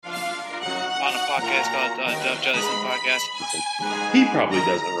podcast called Dove Jellison Podcast. He probably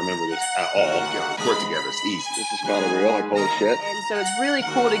doesn't remember this at all. Report together. It's easy. This is kind of real. Like, holy shit. And so it's really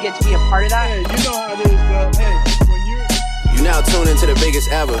cool to get to be a part of that. Hey, you know how it is, bro. Hey, when you now tune into the biggest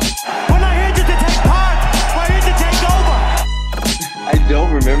ever. We're not here just to take part. We're here to take over. I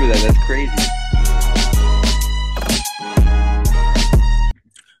don't remember that. That's crazy.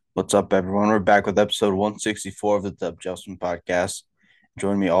 What's up, everyone? We're back with episode 164 of the Dove Jellison Podcast.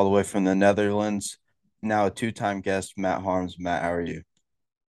 Join me all the way from the Netherlands, now a two-time guest, Matt Harms. Matt, how are you?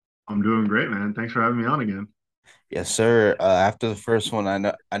 I'm doing great, man. Thanks for having me on again. Yes, sir. After the first one,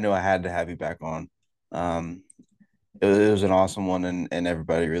 I knew I had to have you back on. It was an awesome one, and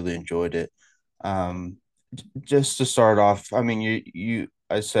everybody really enjoyed it. Just to start off, I mean,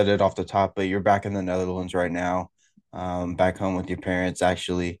 I said it off the top, but you're back in the Netherlands right now, back home with your parents,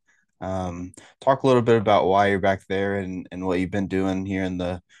 actually. Talk a little bit about why you're back there and what you've been doing here in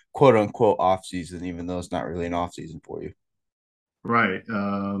the quote unquote off season, even though it's not really an off season for you. Right.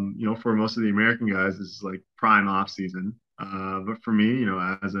 For most of the American guys, this is like prime off season. But for me,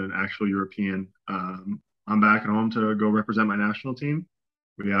 as an actual European, I'm back at home to go represent my national team.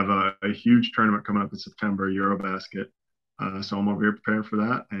 We have a huge tournament coming up in September, Eurobasket. So I'm over here preparing for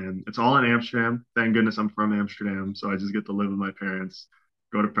that. And it's all in Amsterdam. Thank goodness I'm from Amsterdam. So I just get to live with my parents,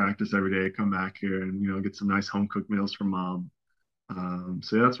 go to practice every day, come back here and, get some nice home cooked meals from mom.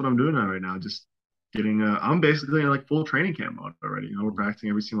 So yeah, that's what I'm doing right now. Just getting, I'm basically in like full training camp mode already. We're practicing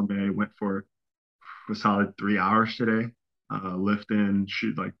every single day. Went for a solid 3 hours today, lifting,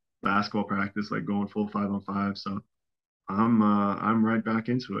 shoot, like basketball practice, like going full 5-on-5. So I'm right back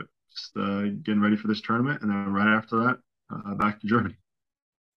into it. Just getting ready for this tournament. And then right after that, back to Germany.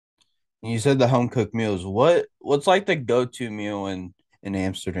 You said the home cooked meals. What's like the go-to meal in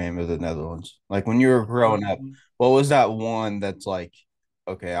Amsterdam or the Netherlands? Like when you were growing up, what was that one that's like,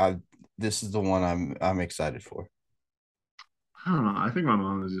 okay, this is the one I'm excited for? I don't know. I think my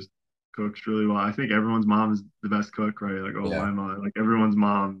mom just cooks really well. I think everyone's mom is the best cook, right? Like, Yeah. my mom, like everyone's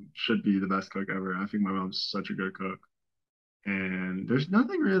mom should be the best cook ever. I think my mom's such a good cook. And there's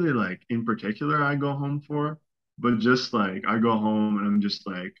nothing really like in particular I go home for, but just like I go home and I'm just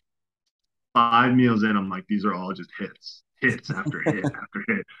like 5 meals in, I'm like, these are all just hits after hit after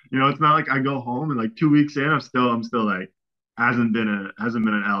hit. It's not like I go home and like 2 weeks in, I'm still like, hasn't been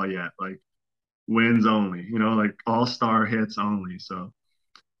an L yet. Like wins only, like all-star hits only. So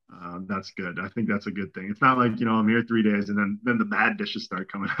that's good. I think that's a good thing. It's not like, I'm here 3 days and then the bad dishes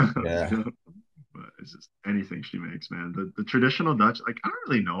start coming out. Yeah. But it's just anything she makes, man. The traditional Dutch, like I don't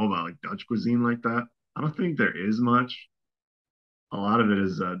really know about like Dutch cuisine like that. I don't think there is much. A lot of it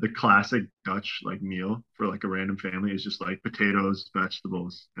is the classic Dutch like meal for like a random family is just like potatoes,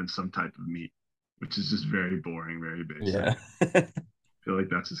 vegetables, and some type of meat, which is just very boring, very basic. Yeah. I feel like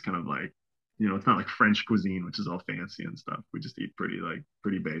that's just kind of like, it's not like French cuisine, which is all fancy and stuff. We just eat pretty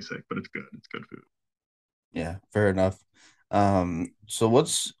basic, but it's good. It's good food. Yeah, fair enough. So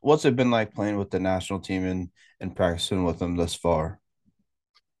what's it been like playing with the national team and practicing with them thus far?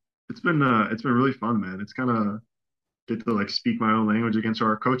 It's been really fun, man. It's kind of get to like speak my own language again. So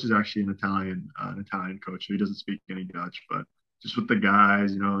our coach is actually an Italian coach. So he doesn't speak any Dutch, but just with the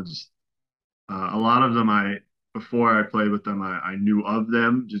guys, just a lot of them before I played with them, I knew of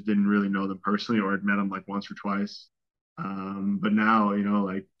them, just didn't really know them personally or had met them like once or twice. But now,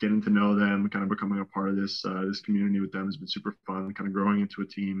 like getting to know them, kind of becoming a part of this community with them has been super fun, kind of growing into a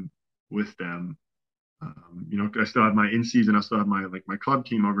team with them. I still have my in-season, I still have my club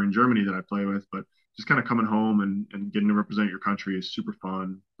team over in Germany that I play with, but just kind of coming home and getting to represent your country is super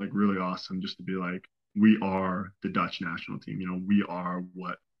fun, like really awesome just to be like, we are the Dutch national team. We are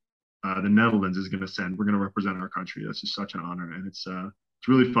what the Netherlands is going to send. We're going to represent our country. That's just such an honor. And it's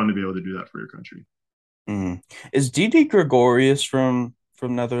really fun to be able to do that for your country. Mm-hmm. Is Didi Gregorius from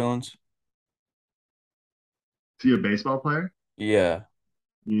Netherlands? Is he a baseball player? Yeah.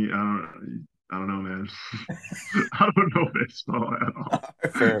 I don't know, man. I don't know baseball at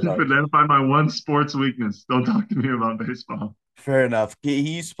all. Fair enough. Identify my one sports weakness. Don't talk to me about baseball. Fair enough. He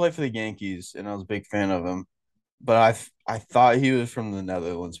used to play for the Yankees, and I was a big fan of him. But I thought he was from the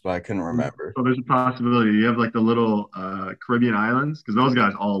Netherlands, but I couldn't remember. So there's a possibility. You have like the little Caribbean islands, because those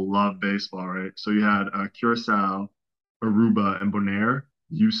guys all love baseball, right? So you had Curacao, Aruba, and Bonaire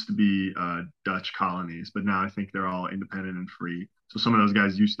used to be Dutch colonies, but now I think they're all independent and free. So some of those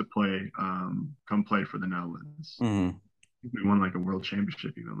guys used to come play for the Netherlands. Mm-hmm. We won like a world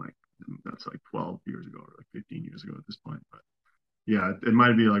championship even like that's like 12 years ago or like 15 years ago at this point. But yeah, it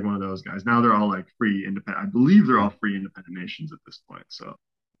might be like one of those guys. Now they're all like free independent. I believe they're all free independent nations at this point. So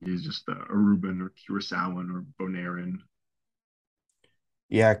he's just Aruban or Curaçaoan or Bonairean.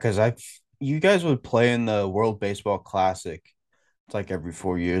 Yeah, because you guys would play in the World Baseball Classic. It's like every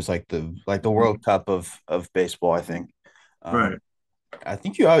 4 years, like the World Cup of baseball, I think. Right. I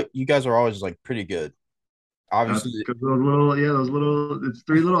think you guys are always like pretty good. That's Obviously, because those little, it's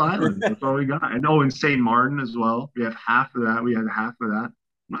three little islands. That's all we got. And in St. Martin as well. We have half of that. We had half of that.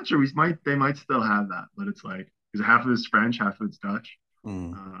 I'm not sure they might still have that, but it's like, because half of it's French, half of it's Dutch.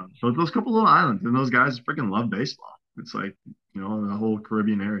 mm, So those couple little islands, and those guys freaking love baseball. It's like, the whole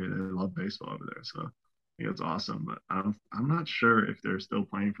Caribbean area, they love baseball over there. So I think it's awesome. But I'm not sure if they're still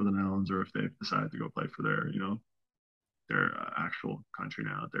playing for the Netherlands or if they've decided to go play for their actual country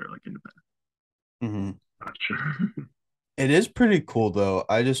now. They're like independent. mhm. Not sure. It is pretty cool though.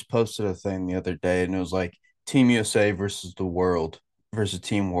 I just posted a thing the other day and it was like Team USA versus the world versus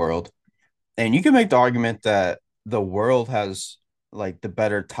Team World. And you can make the argument that the world has like the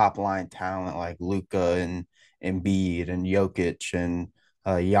better top line talent like Luca and Embiid and Jokic and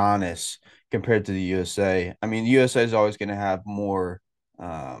Giannis compared to the USA. I mean, the USA is always going to have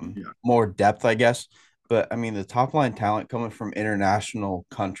Yeah. more depth, I guess. But I mean, the top line talent coming from international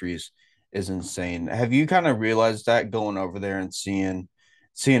countries is insane. Have you kind of realized that going over there and seeing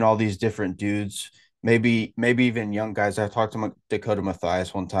all these different dudes, maybe even young guys? I talked to Dakota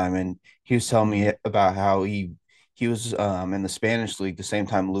Mathias one time, and he was telling me about how he was in the Spanish league the same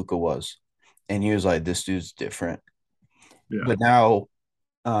time Luca was, and he was like, "This dude's different." Yeah. But now,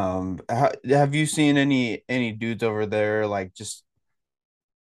 have you seen any dudes over there like just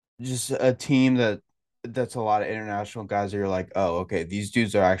a team that's a lot of international guys that you're like, oh, okay, these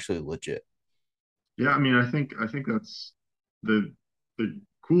dudes are actually legit. Yeah, I mean, I think that's the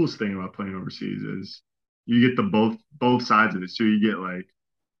coolest thing about playing overseas is you get the both sides of it. So you get like,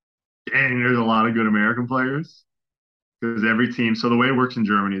 dang, there's a lot of good American players because every team. So the way it works in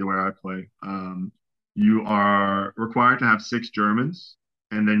Germany, the way I play, you are required to have six Germans,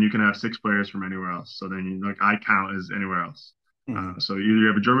 and then you can have six players from anywhere else. So then you like I count as anywhere else. Mm-hmm. So either you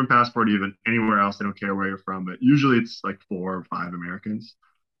have a German passport, or even anywhere else. They don't care where you're from, but usually it's like 4 or 5 Americans.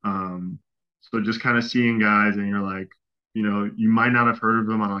 Um, so just kind of seeing guys, and you're like, you might not have heard of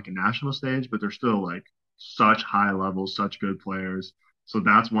them on like a national stage, but they're still like such high levels, such good players. So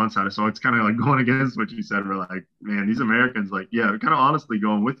that's one side. So it's kind of like going against what you said. We're like, man, these Americans, like, yeah, kind of honestly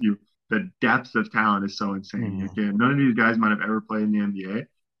going with you. The depth of talent is so insane. Mm-hmm. Again, none of these guys might have ever played in the NBA,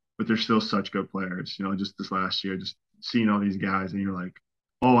 but they're still such good players. Just this last year, just seeing all these guys, and you're like,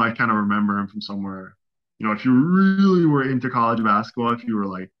 oh, I kind of remember him from somewhere. If you really were into college basketball, if you were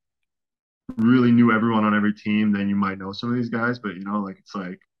like really knew everyone on every team, then you might know some of these guys. But like it's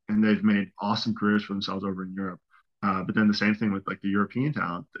like, and they've made awesome careers for themselves over in Europe. But then the same thing with like the European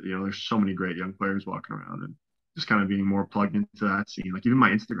talent. There's so many great young players walking around, and just kind of being more plugged into that scene. Like even my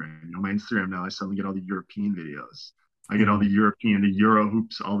Instagram, my Instagram now, I suddenly get all the European videos. I get all the Euro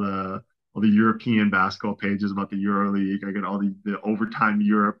hoops, all the European basketball pages about the Euro League. I get all the overtime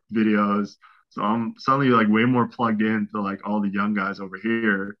Europe videos. So I'm suddenly like way more plugged into like all the young guys over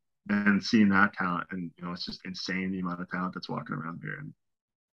here and seeing that talent. And it's just insane the amount of talent that's walking around here. And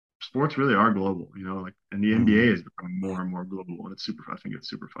sports really are global, like, and the Mm-hmm. NBA is becoming more and more global, and it's super. I think it's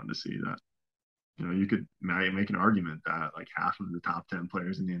super fun to see that. You could make an argument that like half of the top 10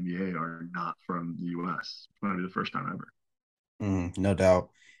 players in the NBA are not from the U.S. It's going to be the first time ever. No doubt.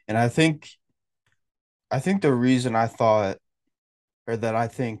 And I think the reason I thought or that I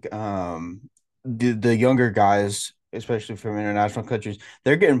think the younger guys, especially from international countries,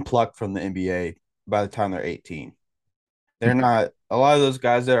 they're getting plucked from the NBA by the time they're 18. They're not a lot of those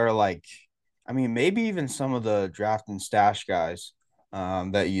guys that are like, I mean, maybe even some of the draft and stash guys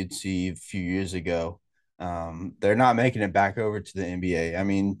that you'd see a few years ago. They're not making it back over to the NBA. I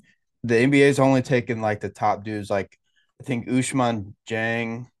mean, the NBA is only taking like the top dudes. Like I think Usman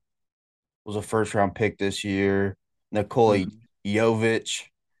Jang was a first round pick this year. Nikola Mhm. Jovic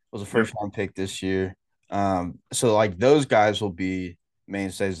was a Yep. first round pick this year. So like those guys will be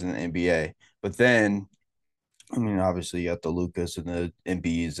mainstays in the NBA. But then, I mean, obviously you got the Lucas and the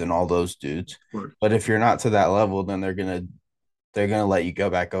Embiids and all those dudes. Of course. But if you're not to that level, then they're gonna let you go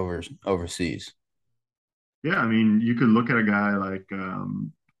back overseas. Yeah, I mean, you could look at a guy like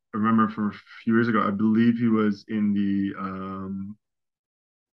I remember from a few years ago, I believe he was in the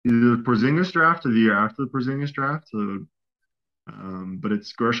either the Porzingis draft or the year after the Porzingis draft. So, but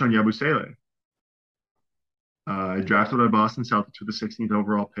it's Gershon Yabusele. Drafted by Boston Celtics with the 16th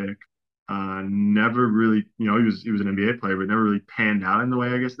overall pick. Never really, he was an NBA player, but never really panned out in the way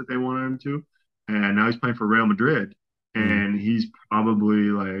I guess that they wanted him to. And now he's playing for Real Madrid, Mm. and he's probably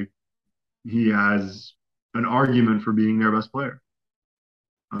like he has an argument for being their best player.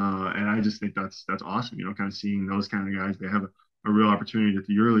 And I just think that's awesome. Kind of seeing those kind of guys. They have a real opportunity at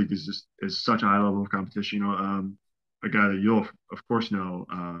the EuroLeague is such a high level of competition. A guy that you'll of course know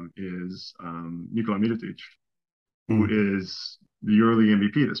is Nikola Mirotic, who Mm. is the EuroLeague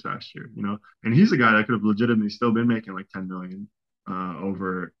MVP this past year. And he's a guy that could have legitimately still been making like 10 million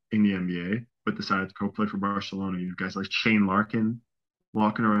over in the NBA, but decided to go play for Barcelona. You have guys like Shane Larkin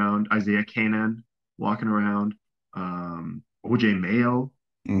walking around, Isaiah Kanan walking around, OJ Mayo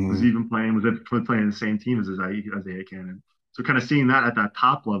was Mhm. even playing the same team as Isaiah Cannon. So kind of seeing that at that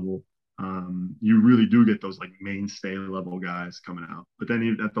top level, you really do get those like mainstay level guys coming out. But then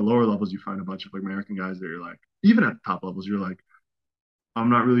even at the lower levels, you find a bunch of like American guys that you're like, even at the top levels, you're like, I'm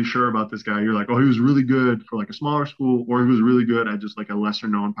not really sure about this guy. You're like, oh, he was really good for like a smaller school, or he was really good at just like a lesser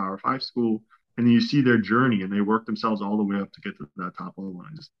known Power Five school. And then you see their journey, and they work themselves all the way up to get to that top level.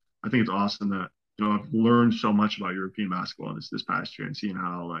 And I think it's awesome that I've learned so much about European basketball this past year, and seeing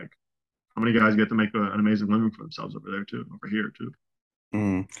how many guys get to make an amazing living for themselves over here too.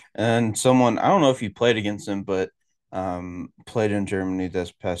 Mm. And someone, I don't know if you played against him, but played in Germany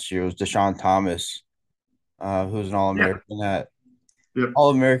this past year was Deshaun Thomas, who's an Yeah, yep,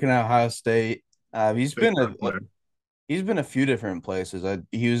 All American at Ohio State. He's big been time player. he's been a few different places.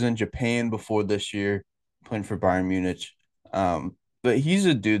 He was in Japan before this year, playing for Bayern Munich. But he's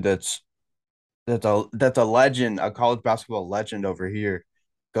a dude that's a legend, a college basketball legend over here.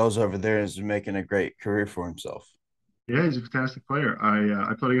 Goes over there and is making a great career for himself. Yeah, he's a fantastic player.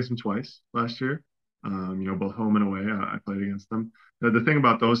 I played against him twice last year. Both home and away. I played against them. The thing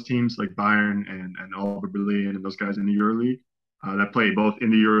about those teams like Bayern and Alba Berlin and those guys in the EuroLeague that play both in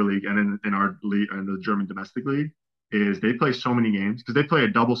the EuroLeague and in our league and the German domestic league is they play so many games because they play a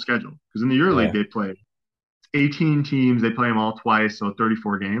double schedule. Because in the EuroLeague Yeah. they play 18 teams, they play them all twice, so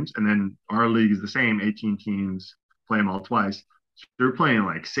 34 games, and then our league is the same, 18 teams play them all twice. They're playing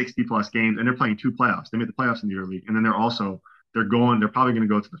like 60 plus games, and they're playing two playoffs. They made the playoffs in the EuroLeague, and then they're probably going to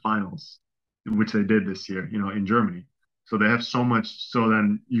go to the finals, which they did this year, in Germany. So they have so much. So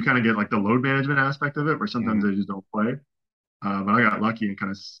then you kind of get like the load management aspect of it, where sometimes Mhm. they just don't play. But I got lucky and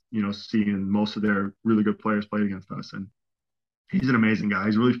kind of seeing most of their really good players play against us, and he's an amazing guy.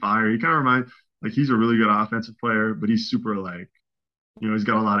 He's really fiery. He kind of reminds like he's a really good offensive player, but he's super like he's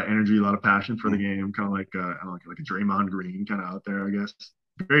got a lot of energy, a lot of passion for the game, kind of like I don't know, like a Draymond Green kind of out there, I guess.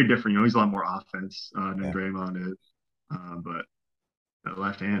 Very different. He's a lot more offense than Yeah. Draymond is, but that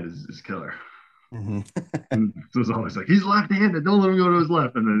left hand is killer. Mhm. And so it's always like he's left-handed. Don't let him go to his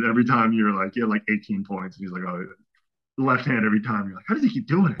left. And then every time you're like, you have like 18 points, and he's like, oh, left hand every time. You're like, how does he keep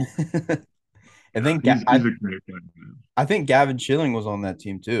doing it? I Yeah, think he's a great guy, man. I think Gavin Schilling was on that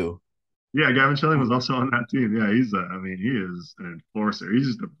team too. Yeah, Gavin Schilling was also on that team. Yeah, I mean, he is an enforcer. He's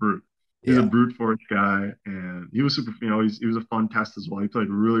just a brute. He's a Yeah. brute force guy, and he was super. He was a fun test as well. He played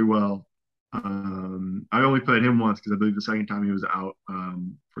really well. I only played him once because I believe the second time he was out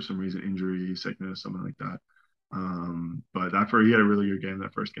for some reason, injury, sickness, something like that. But he had a really good game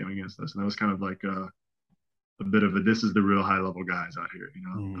that first game against us, and that was kind of like a bit of this is the real high level guys out here.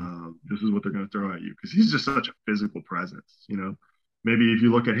 Mhm. This is what they're going to throw at you because he's just such a physical presence. Maybe if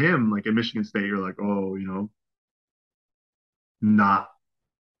you look at him like at Michigan State, you're like, oh, not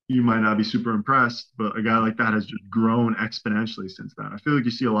you might not be super impressed, but a guy like that has just grown exponentially since then. I feel like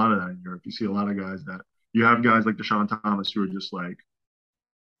you see a lot of that in Europe. You see a lot of guys that you have guys like Deshaun Thomas who are just like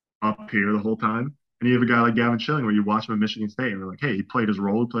up here the whole time. And you have a guy like Gavin Schilling where you watch him at Michigan State and you're like, hey, he played his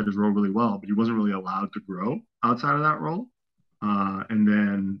role really well, but he wasn't really allowed to grow outside of that role. And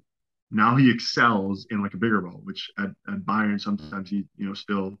then now he excels in like a bigger role, which at Bayern sometimes there's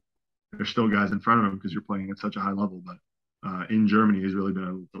still guys in front of him because you're playing at such a high level. But in Germany, he's really been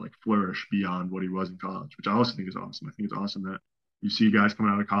able to like flourish beyond what he was in college, which I also think is awesome. I think it's awesome that you see guys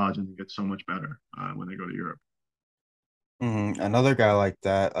coming out of college and they get so much better when they go to Europe. Another guy like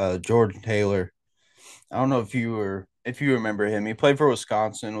that, Jordan Taylor. I don't know if you remember him. He played for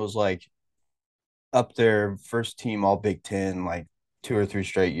Wisconsin, was like up there, first team All Big Ten, like 2 or 3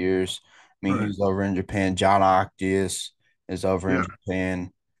 straight years. I mean, Right. he's over in Japan. John Octius is over in Yeah.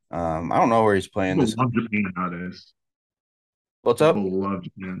 Japan. I don't know where he's playing People this. love Japan nowadays. What's up? People love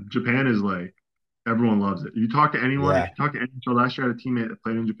Japan. Japan is like everyone loves it. You talk to anyone, if Yeah. you talk to anyone, so last year I had a teammate that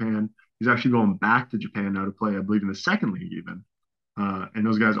played in Japan. He's actually going back to Japan now to play, I believe, in the second league even. And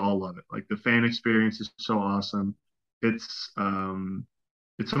those guys all love it. Like the fan experience is so awesome. It's um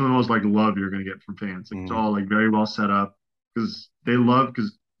it's some of the most like love you're gonna get from fans. Like it's Mm, all like very well set up because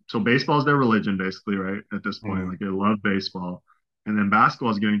so baseball is their religion basically, right? At this point, mm, like they love baseball, and then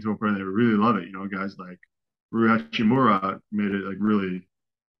basketball is getting to a point they really love it. Guys like Rui Hachimura made it like really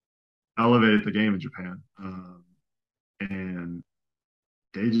elevated the game in Japan, and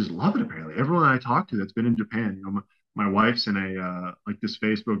they just love it. Apparently, everyone I talk to that's been in Japan, my wife's in a like this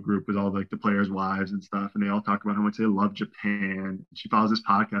Facebook group with all like the players' wives and stuff, and they all talk about how much they love Japan. She follows this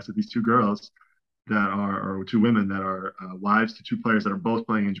podcast with these two girls that are, or two women that are wives to two players that are both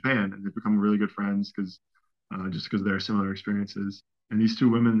playing in Japan, and they've become really good friends because just because they're similar experiences. And these two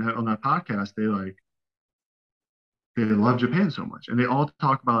women on that podcast, they love Japan so much, and they all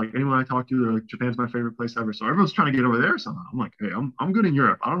talk about like anyone I talk to, they're like Japan's my favorite place ever. So everyone's trying to get over there somehow. I'm like, hey, I'm good in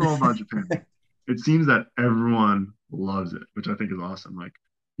Europe. I don't know about Japan. It seems that everyone loves it, which I think is awesome. Like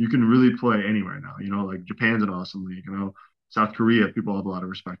you can really play anywhere now. You know, like Japan's an awesome league. You know, South Korea, people have a lot of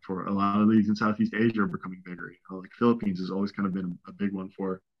respect for. A lot of leagues in Southeast Asia are becoming bigger. You know, like Philippines has always kind of been a big one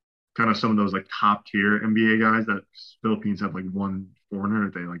for kind of some of those like top tier NBA guys that Philippines have like one foreigner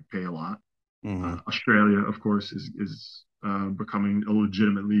that they like pay a lot. Hmm. Australia, of course, is becoming a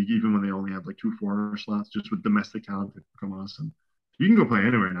legitimate league, even when they only have like two foreigner slots. Just with domestic talent, they've become awesome. You can go play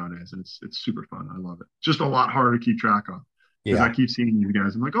anywhere nowadays, and it's super fun. I love it. Just a lot harder to keep track of because I Yeah. keep seeing these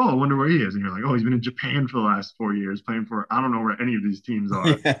guys. I'm like, oh, I wonder where he is, and you're like, oh, he's been in Japan for the last 4 years playing for. I don't know where any of these teams are,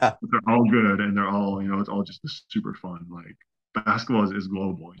 Yeah. but they're all good, and they're all it's all just super fun. Like basketball is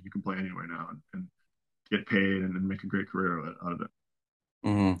global. You can play anywhere now and get paid and make a great career out of it.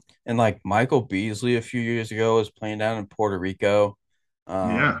 Hmm. And like Michael Beasley a few years ago was playing down in Puerto Rico.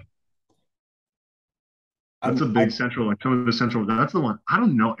 Yeah, Um, that's a I big central, like some of the central. That's the one. I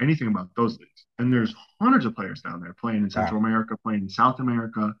don't know anything about those leagues, and there's hundreds of players down there playing in yeah. Central America, playing in South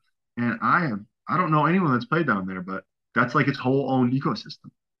America, and I don't know anyone that's played down there, but that's like its whole own ecosystem.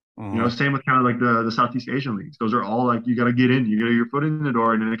 You know, Hmm. same with kind of like the Southeast Asian leagues. Those are all like you got to get in, you get your foot in the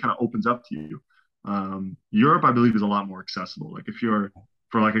door, and then it kind of opens up to you. Europe, I believe, is a lot more accessible. Like if you're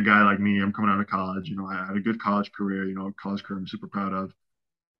for like a guy like me, I'm coming out of college. You know, I had a good college career. You know, college career I'm super proud of.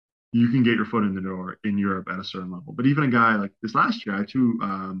 You can get your foot in the door in Europe at a certain level. But even a guy like this last year, I had two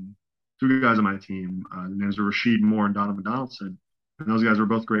guys on my team. The names are Rashid Moore and Donovan Donaldson, and those guys were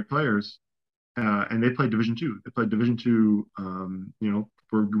both great players. And they played Division Two. They played Division Two.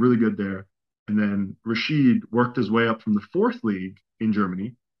 Were really good there. And then Rashid worked his way up from the fourth league in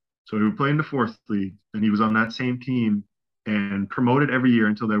Germany. So he would play in the fourth league, and he was on that same team and promoted every year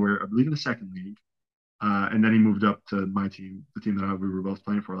until they were, I believe, in the second league. And then he moved up to my team, the team that we were both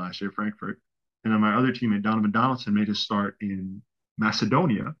playing for last year, Frankfurt. And then my other teammate, Donovan Donaldson, made his start in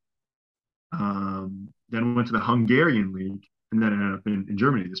Macedonia, then went to the Hungarian league, and then ended up in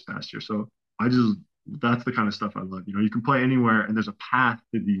Germany this past year. So that's the kind of stuff I love. You know, you can play anywhere, and there's a path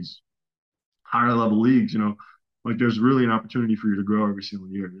to these higher level leagues. You know, like there's really an opportunity for you to grow every single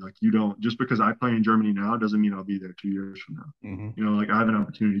year. Like you don't just because I play in Germany now doesn't mean I'll be there 2 years from now. Hmm. You know, like I have an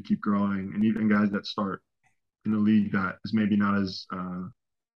opportunity to keep growing, and even guys that start in a league that is maybe not as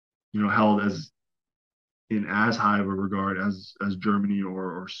held as in as high of a regard as Germany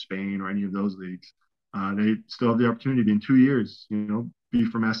or Spain or any of those leagues. They still have the opportunity to, in 2 years, be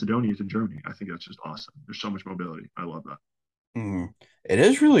from Macedonia to Germany. I think that's just awesome. There's so much mobility. I love that. Hmm. It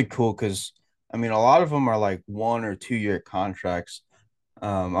is really cool because I mean a lot of them are like 1 or 2 year contracts.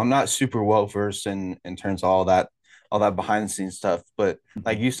 I'm not super well versed in terms of all that behind the scenes stuff, but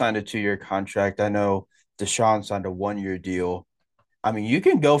like you signed a 2 year contract. I know Deshaun signed a 1 year deal. I mean, you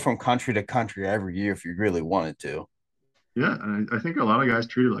can go from country to country every year if you really wanted to. Yeah, and I think a lot of guys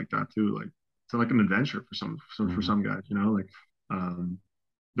treat it like that too. Like it's like an adventure for Mhm. some guys. Like um,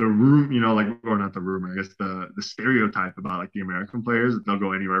 the room, like or not the rumor, I guess the stereotype about like the American players that they'll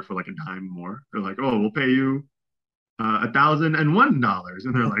go anywhere for like a dime more. They're like, oh, we'll pay you $1,001,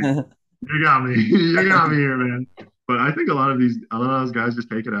 and they're like, you got me, you got me here, man. But I think a lot of those guys just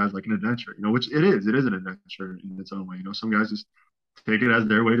take it as like an adventure, which it is. It is an adventure in its own way. Some guys just take it as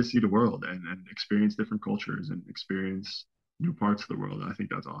their way to see the world and experience different cultures and experience new parts of the world. I think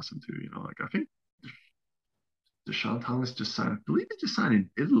that's awesome too. Like I think Deshaun Thomas just signed, I believe he just signed in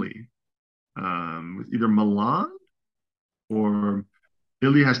Italy, with either Milan or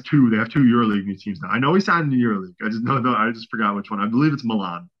Italy has two. They have two EuroLeague new teams now. I know he signed in the EuroLeague. I just know though. I just forgot which one. I believe it's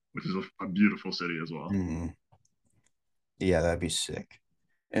Milan, which is a beautiful city as well. Mhm. Yeah, that'd be sick.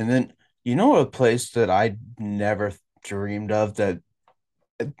 And then you know a place that I never dreamed of that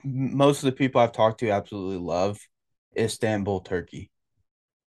most of the people I've talked to absolutely love Istanbul, Turkey.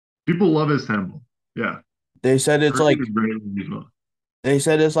 People love Istanbul. Yeah, They said it's Turkey like is great as well. they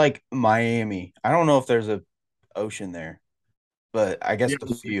said it's like Miami. I don't know if there's a ocean there, but I guess Yeah, the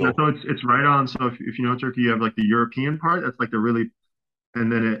so feel. it's right on. So if you know Turkey, you have like the European part. That's like the really,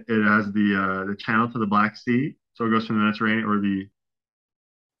 and then it has the channel to the Black Sea. So it goes from the Mediterranean or the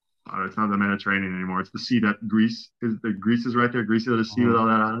it's not the Mediterranean anymore. It's the sea that Greece is right there. Greece is the sea with Mhm. all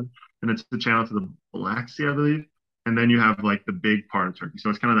that on it, and it's the channel to the Black Sea, I believe. And then you have like the big part of Turkey. So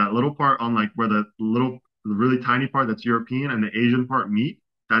it's kind of that little part on like where the little the really tiny part that's European and the Asian part meet.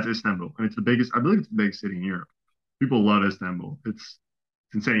 That's Istanbul, and it's the biggest. I believe it's the biggest city in Europe. People love Istanbul. It's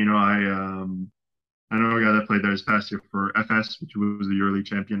insane. I know a guy that played there this past year for FS, which was the EuroLeague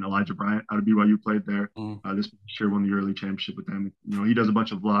champion. Elijah Bryant out of BYU played there. Mm. This year won the EuroLeague championship with them. He does a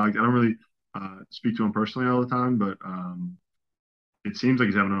bunch of vlogs. I don't really speak to him personally all the time, but it seems like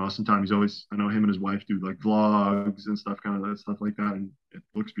he's having an awesome time. I know him and his wife do like vlogs and stuff, kind of that stuff like that, and it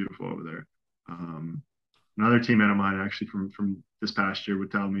looks beautiful over there. Um, Another teammate of mine actually from this past year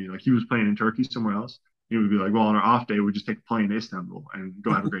would tell me like he was playing in Turkey somewhere else. He would be like, well, on our off day, we just take a plane to Istanbul and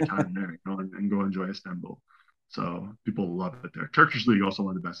go have a great time there, and go enjoy Istanbul. So people love it there. Turkish league also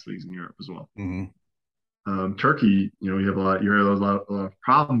one of the best leagues in Europe as well. Mm-hmm. Turkey, you have you hear a lot of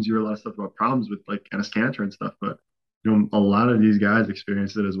problems. You hear a lot of stuff about problems with like Enes Kanter and stuff, but a lot of these guys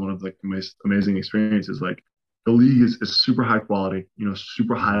experience it as one of like the most amazing experiences. Like the league is super high quality,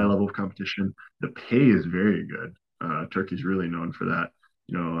 super high level of competition. The pay is very good. Turkey's really known for that.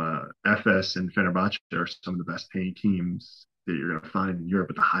 FS and Fenerbahce are some of the best paying teams that you're going to find in Europe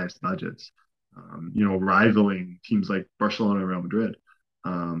with the highest budgets. Rivaling teams like Barcelona and Real Madrid.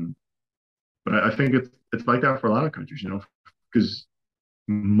 But I think it's like that for a lot of countries, because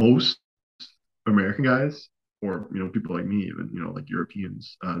most American guys, or people like me, even like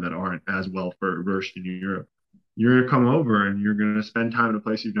Europeans that aren't as well versed in Europe, you're gonna come over and you're gonna spend time in a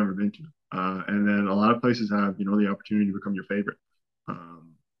place you've never been to, and then a lot of places have the opportunity to become your favorite.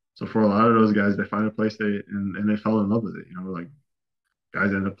 So for a lot of those guys, they find a place and they fell in love with it. Like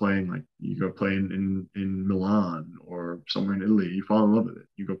guys end up playing, like you go play in Milan or somewhere in Italy, you fall in love with it.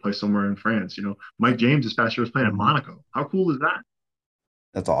 You go play somewhere in France. Mike James this past year was playing in Monaco. How cool is that?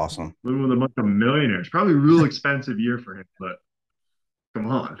 That's awesome. Living with a bunch of millionaires. Probably a real expensive year for him, but come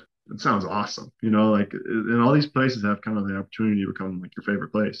on. It sounds awesome. Like, and all these places have kind of the opportunity to become like your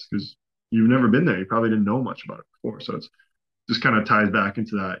favorite place because you've never been there. You probably didn't know much about it before. So it's just kind of ties back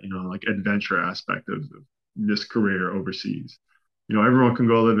into that, like adventure aspect of this career overseas. Everyone can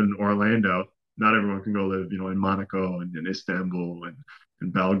go live in Orlando. Not everyone can go live, in Monaco and in Istanbul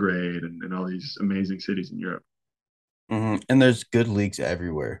and Belgrade and all these amazing cities in Europe. Mm-hmm. And there's good leagues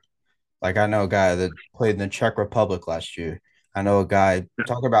everywhere. Like I know a guy that played in the Czech Republic last year. I know a guy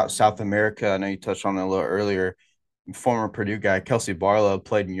talk about South America. I know you touched on it a little earlier. Former Purdue guy, Kelsey Barlow,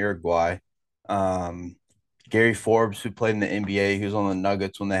 played in Uruguay. Gary Forbes, who played in the NBA, he was on the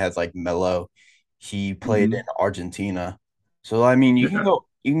Nuggets when they had like Melo. He played in Argentina. So I mean, you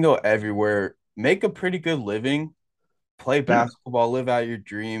can go everywhere, make a pretty good living, play basketball, live out your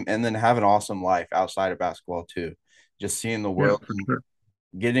dream, and then have an awesome life outside of basketball too. Just seeing the world and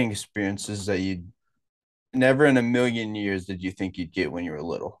getting experiences that you never in a million years did you think you'd get when you were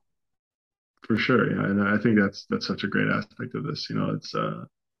little. For sure, yeah, and I think that's such a great aspect of this. It's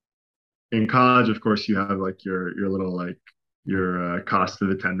in college, of course, you have like your little like your cost of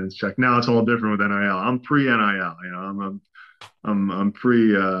attendance check. Now it's all different with NIL. I'm pre NIL, I'm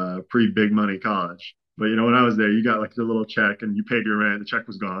pre big money college. But when I was there, you got like your little check and you paid your rent. The check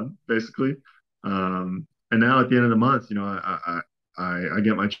was gone, basically. And now at the end of the month, I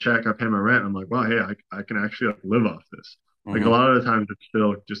get my check, I pay my rent. I'm like, wow, hey, I can actually like, live off this. Like a lot of the times, it's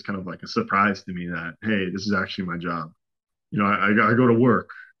still just kind of like a surprise to me that hey, this is actually my job. I go to work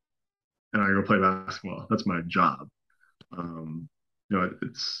and I go play basketball. That's my job.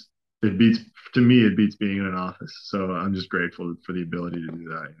 It beats being in an office. So I'm just grateful for the ability to do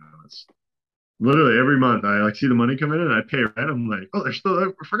that. It's literally every month I like see the money come in and I pay rent. I'm like, oh, I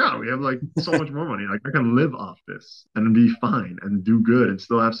forgot we have like so much more money. Like I can live off this and be fine and do good and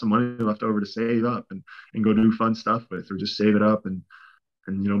still have some money left over to save up and go do fun stuff with, or just save it up and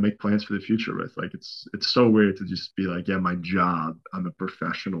make plans for the future with. Like it's so weird to just be like, yeah, my job, I'm a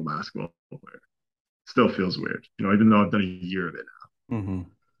professional basketball player. Still feels weird, even though I've done a year of it now. Mm-hmm.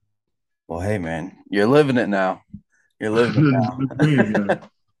 Well, hey man, you're living it now. You're living it now.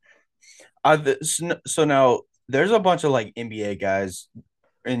 So now there's a bunch of like NBA guys,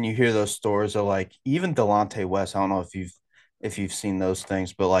 and you hear those stories of like even Delonte West. I don't know if you've seen those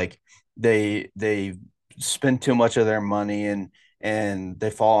things, but like they spend too much of their money and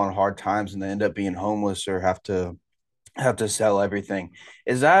they fall on hard times and they end up being homeless or have to sell everything.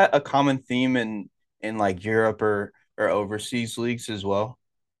 Is that a common theme in like Europe or overseas leagues as well?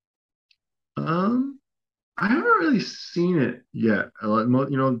 I haven't really seen it yet. All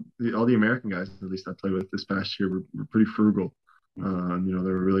the American guys, at least I played with this past year, were pretty frugal. They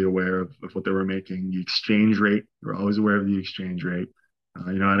were really aware of what they were making, the exchange rate. They were always aware of the exchange rate. I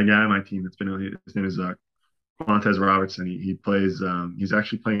had a guy on my team his name is Quantez Robertson. He plays. He's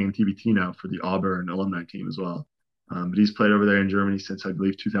actually playing in TBT now for the Auburn alumni team as well. But he's played over there in Germany since I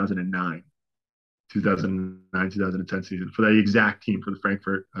believe 2009. 2009, 2010 season for the exact team for the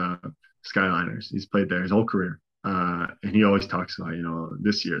Frankfurt Skyliners. He's played there his whole career. And he always talks about,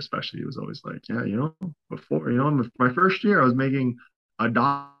 this year especially, he was always like, yeah, before, my first year I was making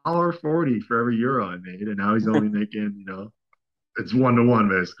 $1.40 for every euro I made, and now he's only making, it's 1-to-1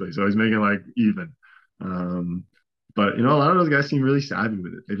 basically. So he's making like even. But a lot of those guys seem really savvy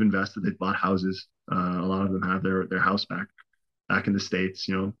with it. They've invested, they've bought houses. A lot of them have their house back in the States.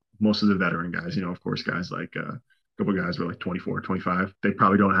 Most of the veteran guys, of course, guys like a couple guys were like 24, 25. They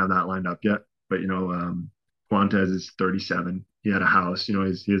probably don't have that lined up yet. But Fuentes is 37. He had a house. He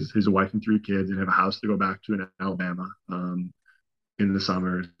has a wife and 3 kids, and have a house to go back to in Alabama in the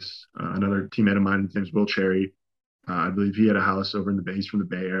summers. Another teammate of mine, his name's Will Cherry. I believe he had a house over in the Bay. He's from the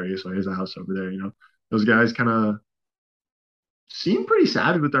Bay Area, so he has a house over there. Those guys kind of seem pretty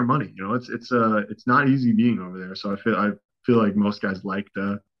savvy with their money. It's not easy being over there. So I feel like most guys like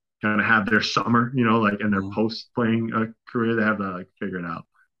to kind of have their summer, like in their post playing career, they have that like figured out.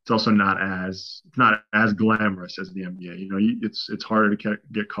 It's also not as glamorous as the NBA. It's harder to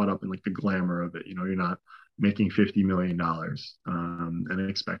get caught up in like the glamour of it. You're not making $50 million and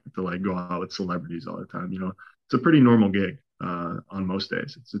expected to like go out with celebrities all the time. It's a pretty normal gig on most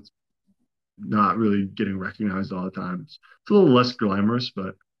days. It's not really getting recognized all the time. It's a little less glamorous,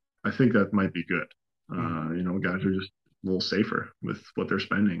 but I think that might be good. Guys are just a little safer with what they're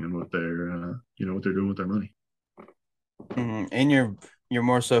spending and what they're what they're doing with their money. And you're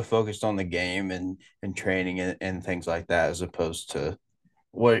more so focused on the game and training and things like that, as opposed to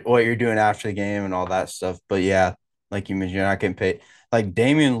what you're doing after the game and all that stuff. But yeah, like you mentioned, you're not getting paid. Like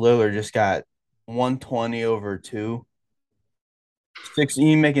Damian Lillard just got 120 over 2. He's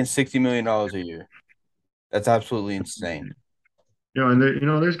making $60 million a year. That's absolutely insane. And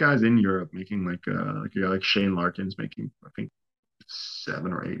there's guys in Europe making like a guy like Shane Larkin's making, I think,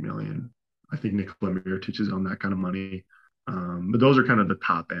 7 or 8 million. I think Nikola Mirotic is on that kind of money. But those are kind of the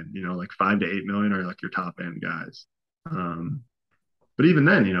top end, like 5 to 8 million are like your top end guys. But even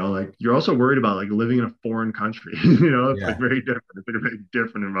then, like you're also worried about like living in a foreign country. It's like very different. It's like a very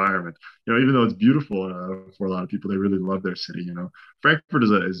different environment. Even though it's beautiful for a lot of people, they really love their city. Frankfurt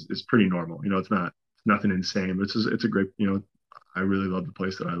is pretty normal. It's nothing insane, but it's a great. I really love the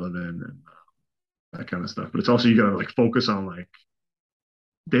place that I live in and that kind of stuff. But it's also you got to like focus on like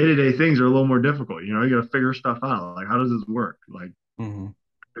day-to-day things are a little more difficult. You got to figure stuff out. Like how does this work? Like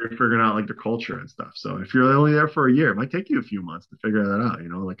they're figuring out like the culture and stuff. So if you're only there for a year, it might take you a few months to figure that out,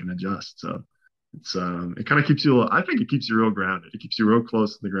 like and adjust. So it's it kind of keeps you I think it keeps you real grounded. It keeps you real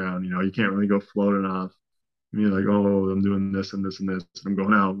close to the ground. You can't really go floating off. Like, oh, I'm doing this and this and this, and I'm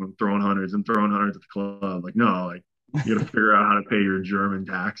going out, I'm throwing hundreds at the club. Like, no, like you got to figure out how to pay your German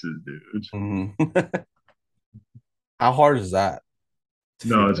taxes, dude. How hard is that?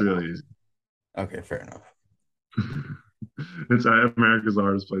 No, it's really easy. Okay, fair enough. It's America's the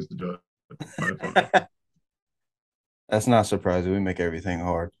hardest place to do it. That's not surprising. We make everything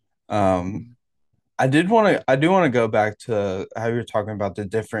hard. I do want to go back to how you were talking about the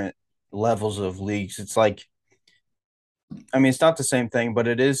different levels of leagues. It's like, I mean, it's not the same thing, but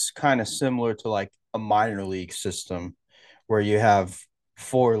it is kind of similar to like a minor league system where you have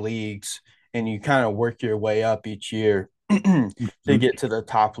 4 leagues and you kind of work your way up each year to get to the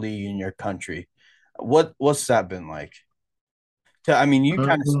top league in your country. What's that been like? I mean, you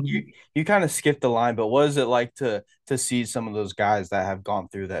kind of skipped the line, but what is it like to see some of those guys that have gone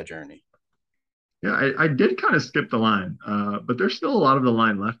through that journey? Yeah, I did kind of skip the line, but there's still a lot of the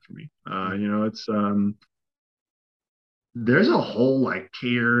line left for me. It's there's a whole like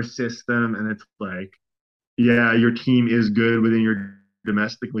tier system, and it's like, yeah, your team is good within your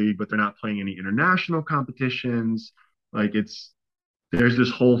domestic league, but they're not playing any international competitions. Like there's this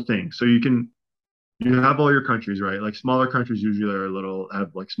whole thing. So you have all your countries, right? Like smaller countries usually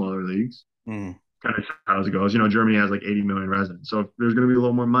have like smaller leagues. Kind of how it goes. Germany has like 80 million residents. So if there's going to be a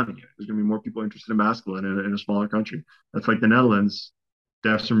little more money. There's going to be more people interested in basketball in a smaller country. That's like the Netherlands. They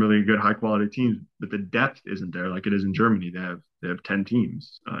have some really good high quality teams, but the depth isn't there like it is in Germany. They have 10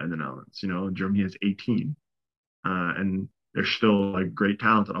 teams in the Netherlands. Germany has 18, and there's still like great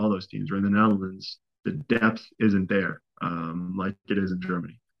talent on all those teams. Where in the Netherlands, the depth isn't there like it is in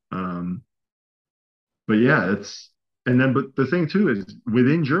Germany. But yeah, but the thing too is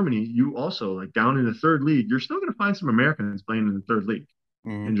within Germany, you also like down in the 3rd league, you're still going to find some Americans playing in the 3rd league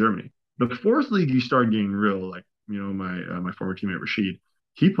in Germany. The 4th league, you start getting real like my former teammate Rashid.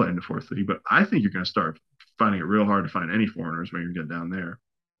 He played in the 4th league, but I think you're going to start finding it real hard to find any foreigners when you get down there.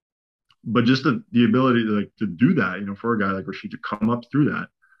 But just the ability to do that, for a guy like Rashid to come up through that,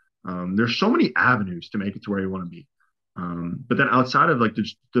 there's so many avenues to make it to where you want to be. But then outside of like the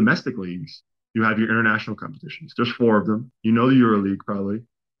domestic leagues, You have your international competitions. There's four of them. You know the EuroLeague probably.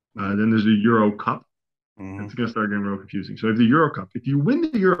 Then there's the Euro Cup. Mm-hmm. It's going to start getting real confusing. So if the Euro Cup, if you win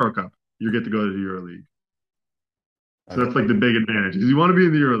the Euro Cup, you get to go to the EuroLeague. So Okay. that's like the big advantage. Because you want to be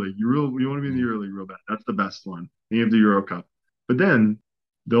in the EuroLeague. You want to be in the EuroLeague real bad. That's the best one. Then you have the Euro Cup. But then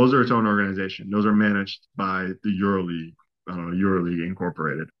those are its own organization. Those are managed by the EuroLeague, EuroLeague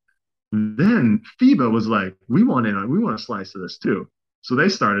Incorporated. Then FIBA was like, we want a slice of this too. So they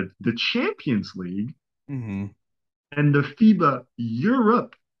started the Champions League Mm-hmm. and the FIBA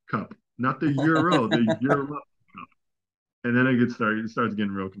Europe Cup, not the Euro, the Europe Cup. And then it starts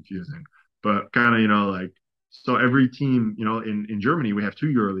getting real confusing. But kind of, like, so every team, in Germany, we have two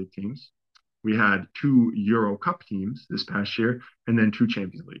EuroLeague teams. We had two Euro Cup teams this past year, and then two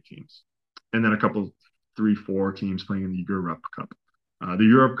Champions League teams. And then a couple, 3-4 teams playing in the Europe Cup. The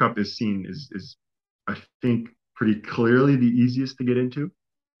Europe Cup is seen is I think pretty clearly the easiest to get into.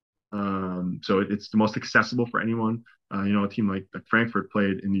 So it's the most accessible for anyone. A team like Frankfurt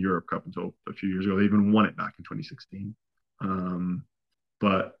played in the Europe Cup until a few years ago. They even won it back in 2016.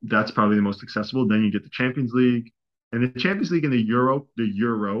 But that's probably the most accessible. Then you get the Champions League, and the Champions League and the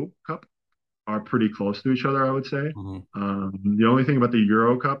Euro Cup are pretty close to each other, I would say. Mm-hmm. The only thing about the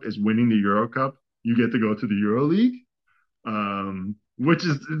Euro Cup is winning the Euro Cup, you get to go to the Euro League, which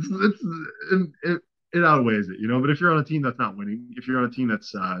is it outweighs it, But if you're on a team that's not winning, if you're on a team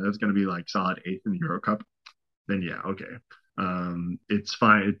that's going to be like solid eighth in the Euro Cup, then yeah, okay. It's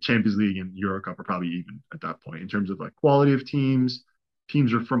fine. Champions League and Euro Cup are probably even at that point in terms of like quality of teams.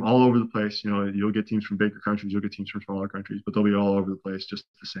 Teams are from all over the place. You'll get teams from bigger countries, you'll get teams from smaller countries, but they'll be all over the place just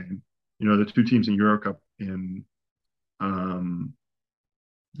the same. The two teams in Euro Cup in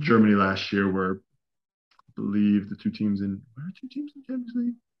Germany last year were, I believe, the two teams in Champions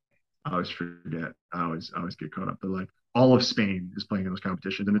League? I always forget. I always get caught up. But like all of Spain is playing in those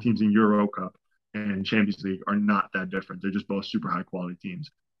competitions, and the teams in Euro Cup and Champions League are not that different. They're just both super high quality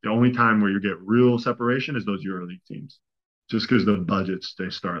teams. The only time where you get real separation is those EuroLeague teams, just because the budgets they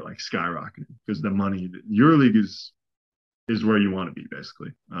start like skyrocketing because the money. EuroLeague is where you want to be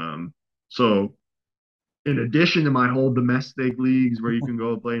basically. So in addition to my whole domestic leagues where you can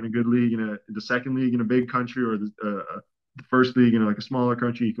go play in a good league in the second league in a big country or the first league in like a smaller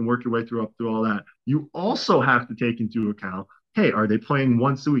country, you can work your way through all that. You also have to take into account, hey, are they playing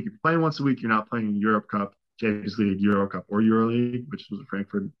once a week? If you're playing once a week, you're not playing in Europe Cup, Champions League, Euro Cup, or EuroLeague, which is what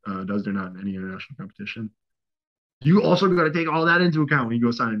Frankfurt does. They're not in any international competition. You also got to take all that into account when you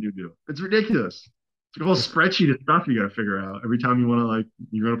go sign a new deal. It's ridiculous. It's a whole spreadsheet of stuff you got to figure out every time you're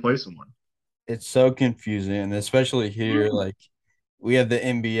going to play someone. It's so confusing, especially here. Like we have the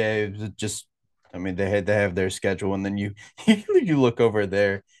NBA, they have their schedule, and then you look over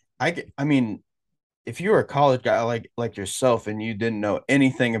there. I mean, if you were a college guy like yourself and you didn't know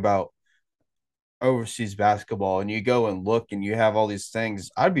anything about overseas basketball, and you go and look, and you have all these things,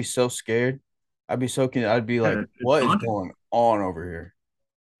 I'd be so scared. I'd be like, what is going on over here?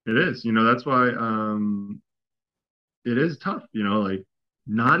 It is, that's why it is tough, like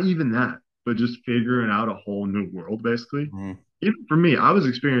not even that, but just figuring out a whole new world, basically. Mm-hmm. Even for me, I was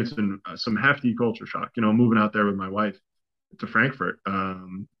experiencing some hefty culture shock, moving out there with my wife to Frankfurt.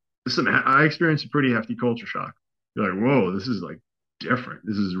 I experienced a pretty hefty culture shock. You're like, whoa, this is like different.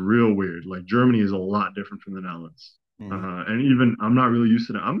 This is real weird. Like Germany is a lot different from the Netherlands. Mm-hmm. And even I'm not really used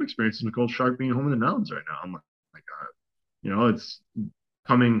to that. I'm experiencing a culture shock being home in the Netherlands right now. I'm like, oh my God, it's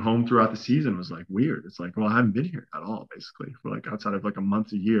coming home throughout the season was like weird. It's like, well, I haven't been here at all, basically, for like outside of like a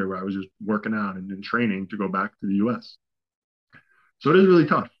month a year where I was just working out and then training to go back to the US. So it is really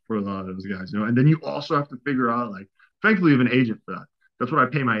tough for a lot of those guys, And then you also have to figure out, like, thankfully, you have an agent for that. That's what I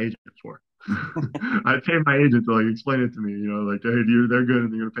pay my agent for. I pay my agent to like explain it to me, like, hey, they're good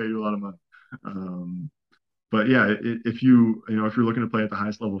and they're going to pay you a lot of money. But yeah, if you're looking to play at the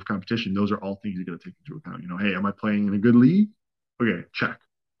highest level of competition, those are all things you got to take into account. Hey, am I playing in a good league? Okay, check.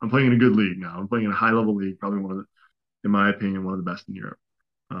 I'm playing in a good league now. I'm playing in a high level league, probably in my opinion, one of the best in Europe.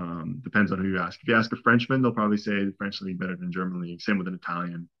 Depends on who you ask. If you ask a Frenchman, they'll probably say the French league better than German league. Same with an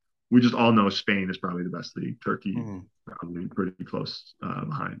Italian. We just all know Spain is probably the best league. Turkey, probably pretty close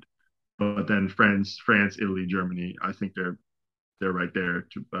behind. But then France, Italy, Germany, I think they're right there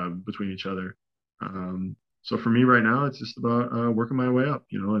between each other. So for me right now, it's just about working my way up,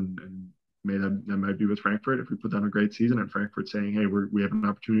 and that might be with Frankfurt. If we put down a great season and Frankfurt saying, hey, we have an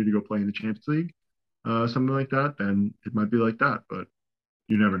opportunity to go play in the Champions League, something like that, then it might be like that. But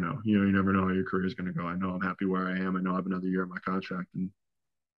you never know. You never know how your career is going to go. I know I'm happy where I am. I know I have another year on my contract, and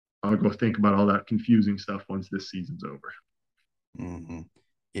I'll go think about all that confusing stuff once this season's over. Mm-hmm.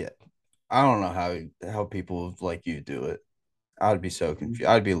 Yeah. I don't know how people like you do it. I'd be so confused.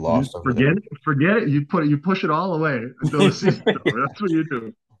 I'd be You lost over forget there. it, forget it. You push it all away until the season's over. That's what you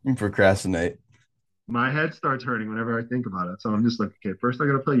do. Procrastinate. My head starts hurting whenever I think about it. So I'm just like, okay, first I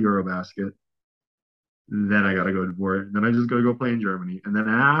got to play Eurobasket. Then I got to go to work. Then I just got to go play in Germany. And then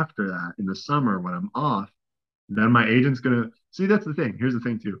after that, in the summer when I'm off, then my agent's going to see. That's the thing. Here's the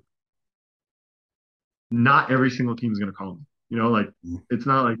thing, too. Not every single team is going to call me. Like it's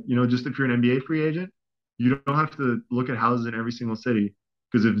not like, just if you're an NBA free agent, you don't have to look at houses in every single city.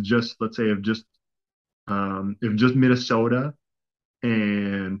 Because let's say, if just Minnesota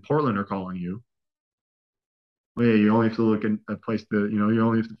and Portland are calling you, well, yeah, you only have to look at a place that, you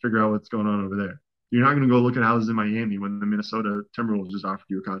only have to figure out what's going on over there. You're not going to go look at houses in Miami when the Minnesota Timberwolves just offered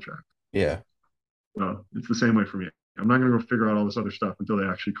you a contract. Yeah. Well, it's the same way for me. I'm not going to go figure out all this other stuff until they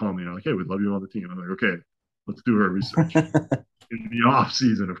actually call me. Like, hey, we'd love you on the team. I'm like, okay, let's do our research. In the off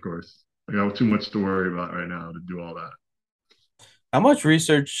season, of course. I got too much to worry about right now to do all that. How much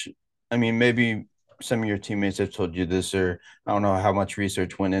research? I mean, maybe some of your teammates have told you this, or I don't know how much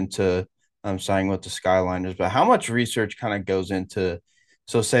research went into signing with the Skyliners, but how much research kind of goes into,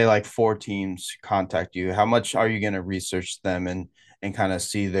 so say like 4 teams contact you, how much are you going to research them and kind of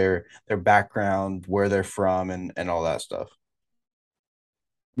see their background, where they're from, and all that stuff?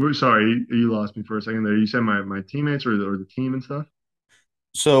 We're sorry, you lost me for a second there. You said my teammates or the team and stuff?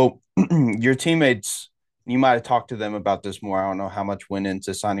 So your teammates, you might have talked to them about this more. I don't know how much went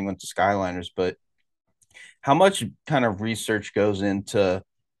into signing with the Skyliners, but how much kind of research goes into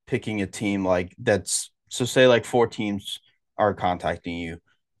picking a team like that's, so say like 4 teams are contacting you.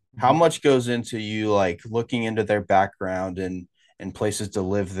 How much goes into you like looking into their background and places to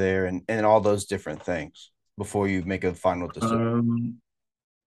live there and all those different things before you make a final decision?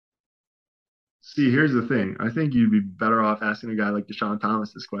 See, here's the thing. I think you'd be better off asking a guy like Deshaun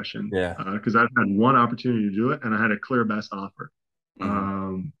Thomas this question, Yeah. because I've had one opportunity to do it and I had a clear best offer.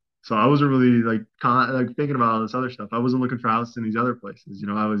 Mhm. So I wasn't really like thinking about all this other stuff. I wasn't looking for houses in these other places.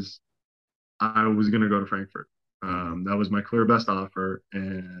 I was gonna go to Frankfurt. That was my clear best offer,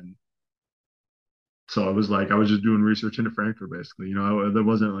 and so I was like, I was just doing research into Frankfurt basically. There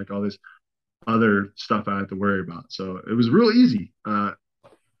wasn't like all this other stuff I had to worry about. So it was real easy.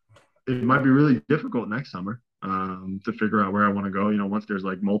 It might be really difficult next summer to figure out where I want to go. Once there's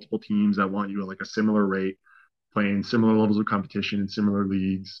like multiple teams that want you at like a similar rate, playing similar levels of competition in similar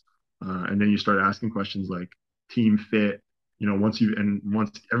leagues, and then you start asking questions like team fit. Once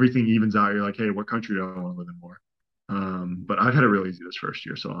everything evens out, you're like, hey, what country do I want to live in more? But I've had it real easy this first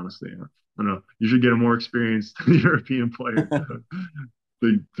year, so honestly, I don't know. You should get a more experienced European player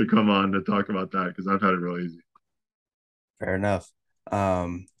to come on to talk about that because I've had it real easy. Fair enough.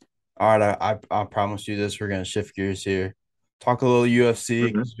 All right, I promise you this. We're gonna shift gears here. Talk a little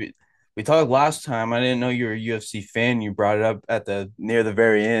UFC. 'Cause we talked last time. I didn't know you were a UFC fan. You brought it up at near the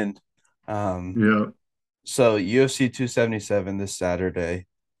very end. Yeah. So UFC 277 this Saturday.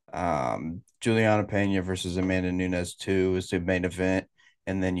 Juliana Pena versus Amanda Nunes 2 is the main event,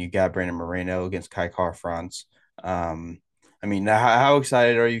 and then you got Brandon Moreno against Kai Kara-France. I mean, how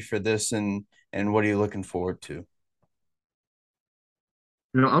excited are you for this, and what are you looking forward to?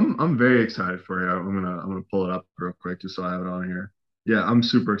 I'm very excited for you. I'm gonna pull it up real quick just so I have it on here. Yeah, I'm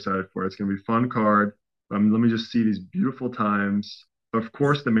super excited for it. It's gonna be a fun card. Let me just see these beautiful times. Of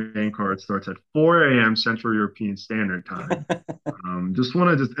course, the main card starts at 4 a.m. Central European Standard Time. Just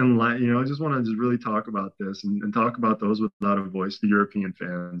want to just enlighten, just want to just really talk about this and talk about those without a voice, the European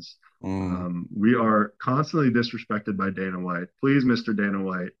fans. We are constantly disrespected by Dana White. Please, Mr. Dana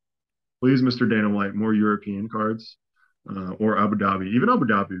White. Please, Mr. Dana White, more European cards. Or Abu Dhabi. Even Abu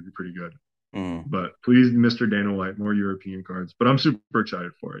Dhabi would be pretty good. But please, Mr. Dana White, more European cards. But I'm super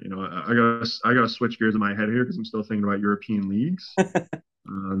excited for it. I gotta switch gears in my head here because I'm still thinking about European leagues.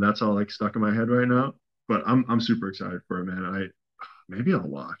 That's all like stuck in my head right now. But I'm super excited for it, man. Maybe I'll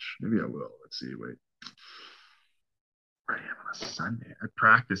watch. Maybe I will. Let's see. Wait. I am on a Sunday. I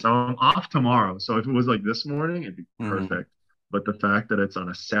practice. So I'm off tomorrow. So if it was like this morning, it'd be perfect. But the fact that it's on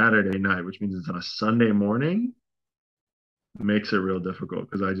a Saturday night, which means it's on a Sunday morning, makes it real difficult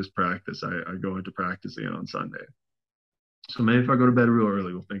because I just practice. I go into practicing on Sunday. So maybe if I go to bed real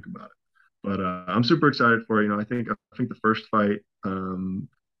early, we'll think about it. But I'm super excited for it. I think the first fight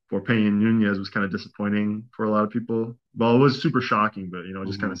for Payne Nunez was kind of disappointing for a lot of people. Well, it was super shocking, but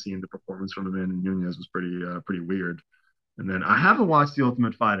just kind of seeing the performance from him and Nunez was pretty weird. And then I haven't watched The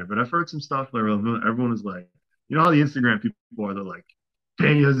Ultimate Fighter, but I've heard some stuff where everyone is like, how the Instagram people are, they're like,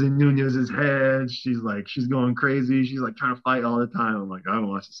 Pena's in Nunez's head. She's going crazy. She's like trying to fight all the time. I'm like, I haven't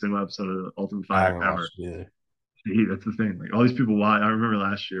watched a single episode of the Ultimate Fighter ever. See, that's the thing. Like all these people watch. I remember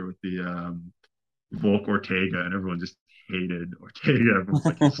last year with the Volk Ortega, and everyone just hated Ortega. Everyone's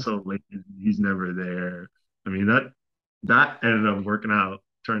like, he's so lazy. He's never there. I mean, that ended up working out,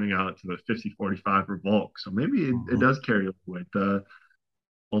 turning out to the 50-45 for Volk. So maybe it does carry a weight. The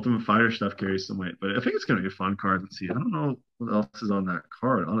Ultimate Fighter stuff carries some weight, but I think it's going to be a fun card to see. I don't know what else is on that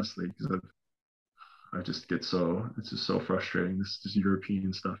card, honestly, because I just get so it's just so frustrating. This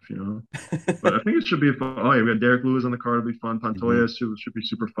European stuff, you know. But I think it should be fun. Oh yeah, we got Derek Lewis on the card. It'll be fun. Pantoja should be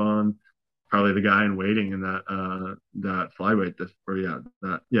super fun. Probably the guy in waiting in that flyweight that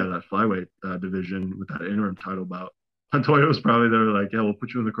flyweight division with that interim title bout. Pantoja was probably there like, yeah, we'll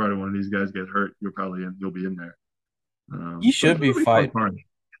put you in the card, and one of these guys get hurt, you'll be in there. He should be fighting. Fun.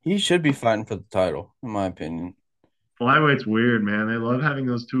 He should be fighting for the title, in my opinion. Flyweight's weird, man. They love having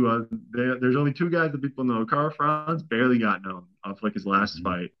those two. There's only two guys that people know. Carl Franz barely got known off like his last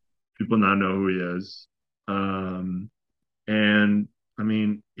fight. People now know who he is. And I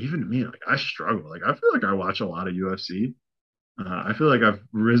mean, even me, like I struggle. Like I feel like I watch a lot of UFC. I feel like I've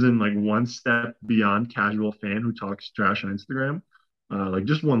risen like one step beyond casual fan who talks trash on Instagram. Like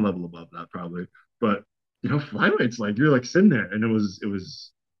just one level above that probably. But you know, flyweight's like you're like sitting there, and it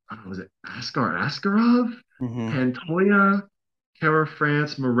was I don't know, was it Askar Askarov, Pantoja, Kara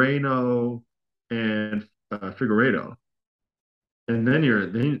France, Moreno, and Figueiredo. And then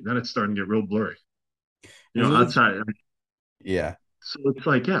then it's starting to get real blurry. You know, outside. Yeah. So it's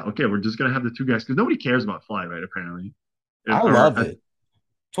like, yeah, okay, we're just gonna have the two guys because nobody cares about flyweight apparently. I love it.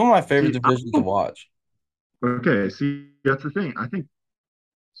 It's one of my favorite divisions to watch. Okay, see, that's the thing. I think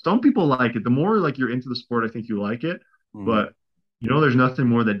some people like it. The more like you're into the sport, I think you like it. But you know, there's nothing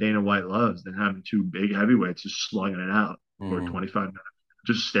more that Dana White loves than having two big heavyweights just slugging it out for 25 minutes,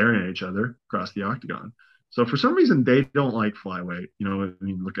 just staring at each other across the octagon. So for some reason, they don't like flyweight. You know, I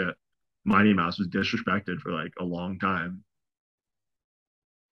mean, look at Mighty Mouse was disrespected for like a long time.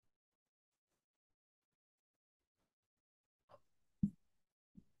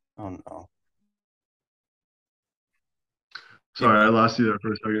 Oh no. Sorry, I lost you there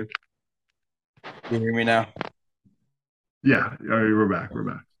for a second. Can you hear me now? Yeah, all right, we're back.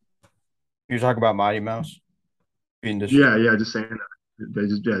 You talking about Mighty Mouse? Yeah, just saying that. They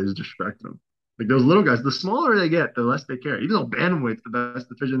just disrespect them. Like those little guys, the smaller they get, the less they care. Even though bantamweight's the best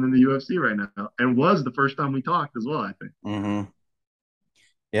division in the UFC right now, and was the first time we talked as well, I think.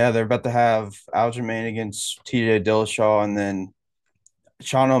 Yeah, they're about to have Aljamain against TJ Dillashaw, and then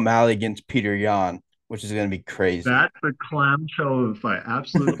Sean O'Malley against Peter Yan, which is going to be crazy. That's a clamshell of a fight.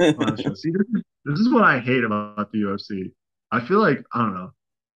 Absolute clamshell. See, this is what I hate about the UFC. I feel like, I don't know,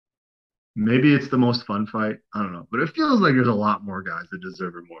 maybe it's the most fun fight. I don't know. But it feels like there's a lot more guys that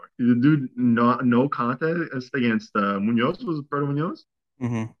deserve it more. The dude, no contest against Munoz, was it Pedro Munoz?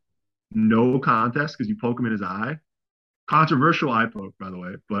 No contest because you poke him in his eye. Controversial eye poke, by the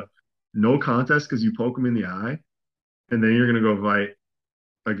way, but no contest because you poke him in the eye. And then you're going to go fight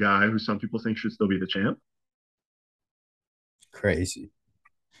a guy who some people think should still be the champ. Crazy.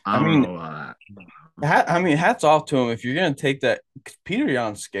 I don't know about that. I mean, hats off to him if you're going to take that. Peter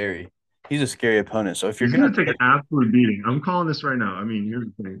Yan's scary. He's a scary opponent. So if you're going to take an absolute beating, I'm calling this right now. I mean, here's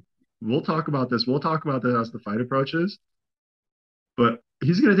the thing. We'll talk about this. We'll talk about that as the fight approaches. But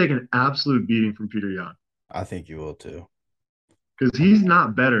he's going to take an absolute beating from Peter Yan. I think you will too. Because he's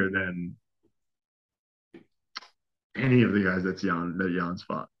not better than any of the guys that Jan's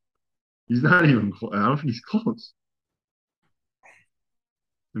fought. He's not even close. I don't think he's close.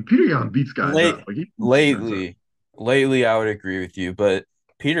 And Peter Yan beats guys up. Like lately, I would agree with you. But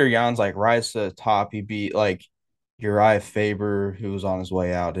Peter Yan's like rise to the top. He beat like Uriah Faber, who was on his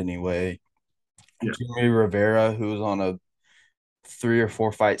way out anyway. Yeah. Jimmy Rivera, who was on a 3 or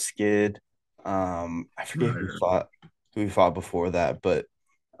 4 fight skid. I forget who he fought before that, but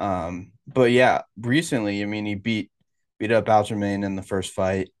yeah, recently, I mean, he beat up Aljamain in the first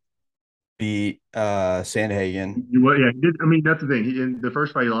fight, beat Sandhagen. Yeah, he did. I mean, that's the thing. In the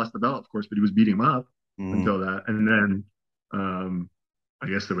first fight, he lost the belt, of course, but he was beating him up until that. And then I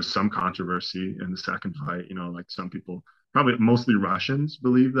guess there was some controversy in the second fight. You know, like some people, probably mostly Russians,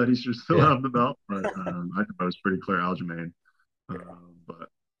 believe that he should still have the belt, but I thought it was pretty clear Aljamain. But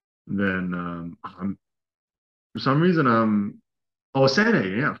then for some reason,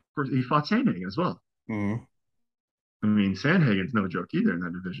 Sandhagen, yeah, of course, he fought Sandhagen as well. I mean, Sandhagen's no joke either in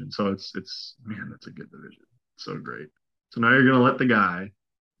that division. So it's man, that's a good division. So great. So now you're gonna let the guy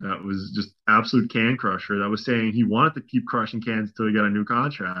that was just absolute can crusher that was saying he wanted to keep crushing cans until he got a new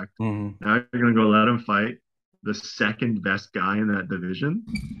contract. Now you're gonna go let him fight the second best guy in that division,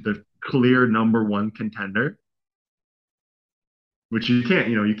 the clear number 1 contender. Which you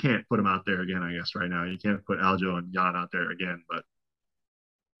can't put him out there again, I guess, right now. You can't put Aljo and Yan out there again, but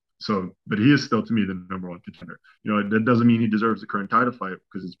So, but he is still to me the number one contender. You know, that doesn't mean he deserves the current title fight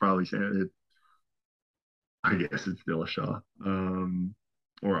because it's probably I guess it's Dillashaw,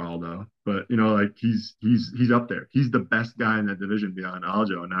 or Aldo. But you know, like he's up there. He's the best guy in that division beyond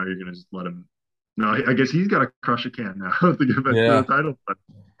Aljo. And now you're gonna just let him. No, I guess he's got to crush a can now to get back to the title.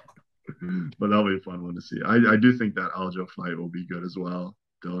 But that'll be a fun one to see. I do think that Aljo fight will be good as well.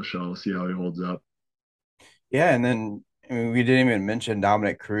 Dillashaw, we'll see how he holds up. Yeah, and then I mean, we didn't even mention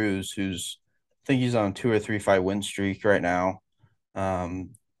Dominic Cruz, who's I think he's on 2 or 3 fight win streak right now.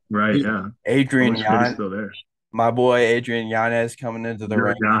 Right, yeah. Adrian Yanez still there. My boy Adrian Yanez coming into the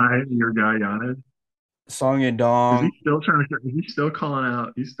ring. Your guy Yanez. Song Yadong. Is he still calling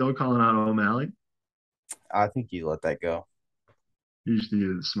out O'Malley? I think he let that go. He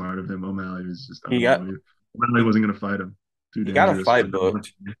is smart of him. O'Malley was just O'Malley wasn't gonna fight him. He got a fight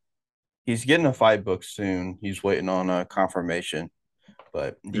booked. He's getting a fight booked soon. He's waiting on a confirmation,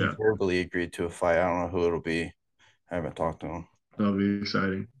 but he verbally agreed to a fight. I don't know who it'll be. I haven't talked to him. That'll be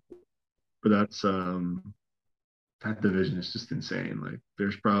exciting. But that's that division is just insane. Like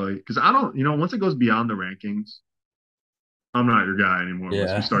there's probably because I don't, once it goes beyond the rankings, I'm not your guy anymore.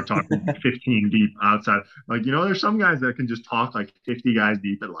 Once we start talking 15 deep outside, like there's some guys that can just talk like 50 guys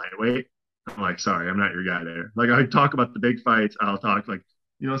deep at lightweight. I'm like, sorry, I'm not your guy there. Like I talk about the big fights. I'll talk like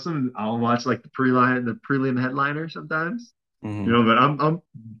I'll watch like the prelim headliner sometimes. Mm-hmm. But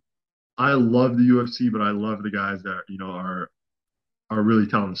I love the UFC, but I love the guys that are really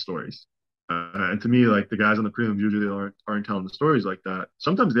telling the stories. And to me, like the guys on the prelims usually aren't telling the stories like that.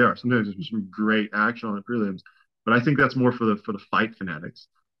 Sometimes they are. Sometimes there's some great action on the prelims, but I think that's more for the fight fanatics.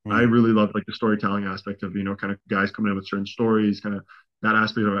 Mm-hmm. I really love like the storytelling aspect of kind of guys coming in with certain stories, kind of that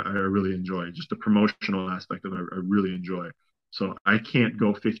aspect of it I really enjoy. Just the promotional aspect of it I really enjoy. So I can't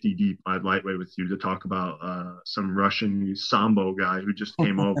go 50 deep at lightweight with you to talk about some Russian sambo guy who just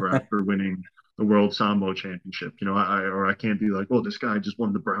came over after winning the World Sambo Championship. I can't be like, oh, this guy just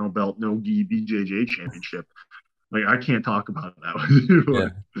won the brown belt no-gi BJJ championship. Like I can't talk about that with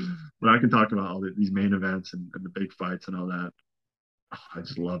you. But I can talk about all these main events and the big fights and all that. Oh, I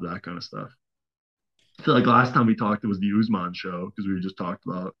just love that kind of stuff. I feel like last time we talked, it was the Usman show because we just talked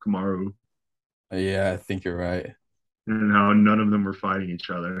about Kamaru. Yeah, I think you're right. And how none of them were fighting each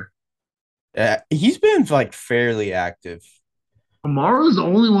other. Yeah, he's been like fairly active. Kamaru's the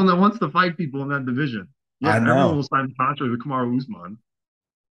only one that wants to fight people in that division. Yeah, I know. Everyone will sign the contract with Kamaru Usman.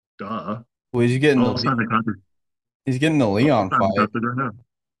 Duh. Well, he's getting the Leon fight.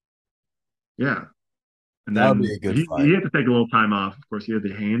 Yeah. And that would be a good fight. He had to take a little time off. Of course, he had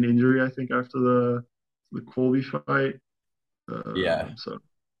the hand injury, I think, after the Colby fight. But yeah,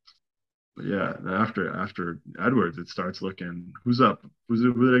 after Edwards, it starts looking who's up.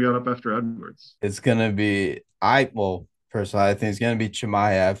 Who they got up after Edwards? It's gonna be personally, I think it's gonna be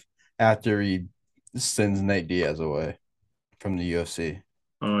Chimaev after he sends Nate Diaz away from the UFC.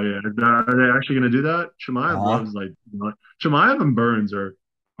 Oh yeah, are they actually gonna do that? Chimaev loves Chimaev and Burns are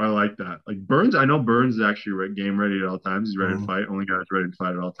like that. Like Burns, I know Burns is actually game ready at all times. He's ready to fight. Only guy that's ready to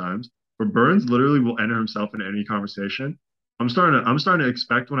fight at all times. But Burns literally will enter himself into any conversation. I'm starting to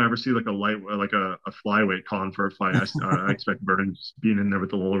expect when I ever see like a flyweight calling for a fight, I expect Burns being in there with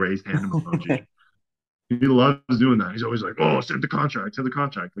the little raised hand emoji. He loves doing that. He's always like, "Oh, send the contract."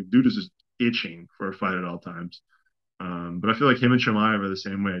 Like, dude is just itching for a fight at all times. But I feel like him and Chimaev are the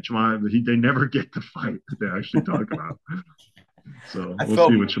same way. Chimaev, they never get the fight that they actually talk about. So we'll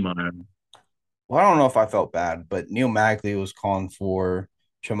see with Chimaev. Well, I don't know if I felt bad, but Neil Magny was calling for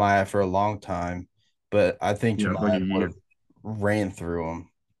Chimaev for a long time. But I think Chimaev would have ran through him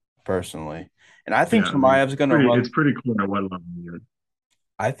personally. And I think Chimaev's going to run. It's pretty clear what level he is.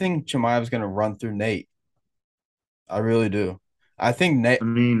 I think Chimaev's going to run through Nate. I really do. I think Nate. I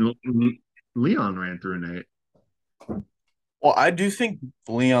mean, Leon ran through Nate. Well, I do think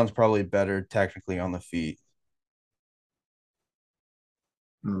Leon's probably better technically on the feet.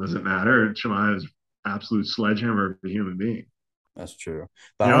 It doesn't matter. Chimaev is absolute sledgehammer of a human being. That's true.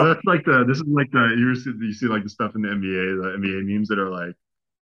 But that's like you see like the stuff in the NBA memes that are like,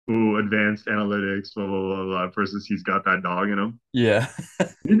 "Ooh, advanced analytics, blah blah blah blah." Versus he's got that dog in him. Yeah,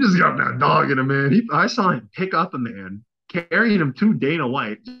 he just got that dog in him, man. I saw him pick up a man, carrying him to Dana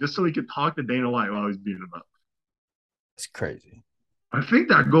White just so he could talk to Dana White while he's beating him up. It's crazy. I think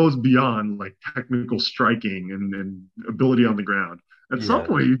that goes beyond like technical striking and ability on the ground. At some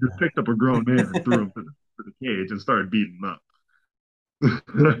point, he just picked up a grown man and threw him to the cage and started beating him up.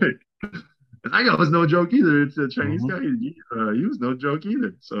 That guy was no joke either. It's a Chinese guy. He was no joke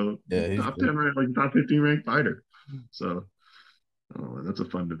either. So top 10 ranked, like top 15 ranked fighter. So that's a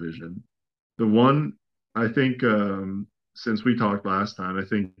fun division. The one I think since we talked last time, I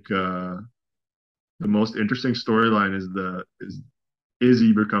think the most interesting storyline is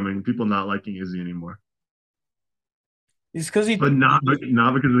Izzy becoming people not liking Izzy anymore, It's because he. but not because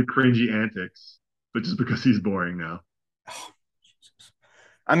of the cringy antics, but just because he's boring now. Oh, Jesus.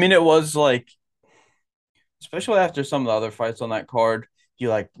 I mean, it was like, especially after some of the other fights on that card, you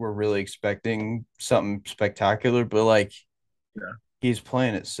like were really expecting something spectacular, but like Yeah, he's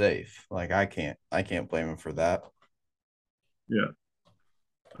playing it safe. Like I can't blame him for that. yeah.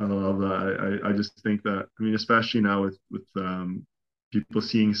 I love that. I just think that I mean, especially now with people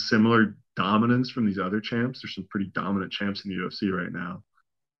seeing similar dominance from these other champs. There's some pretty dominant champs in the UFC right now,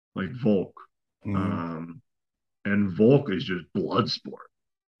 like Volk. Mhm. Um, and Volk is just blood sport.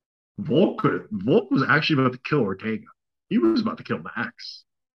 Volk was actually about to kill Ortega. He was about to kill Max.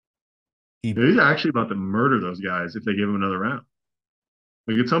 He He's actually about to murder those guys if they give him another round.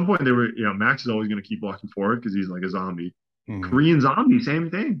 Like at some point they were, Max is always going to keep walking forward because he's like a zombie. mhm. Korean zombie, same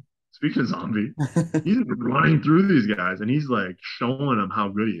thing. Speaking of zombie, he's running through these guys and he's like showing them how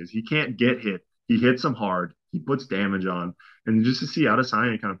good he is. He can't get hit. He hits them hard. He puts damage on. And just to see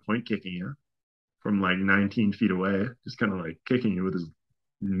Adesanya kind of point kicking you from like 19 feet away, just kind of like kicking you with his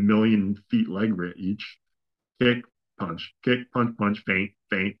million feet leg each. Kick, punch, feint,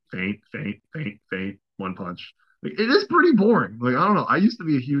 feint, feint, feint, feint, feint, one punch. Like it is pretty boring. Like I don't know. I used to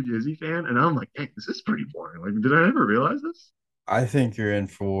be a huge Izzy fan, and I'm like, hey, this is pretty boring. Like, did I ever realize this? I think you're in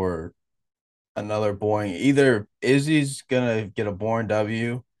for another boring. Either Izzy's gonna get a boring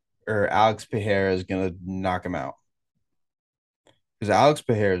W, or Alex Pereira is gonna knock him out. Because Alex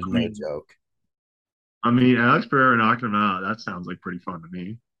Pereira is I no mean, joke. Alex Pereira knocking him out. That sounds like pretty fun to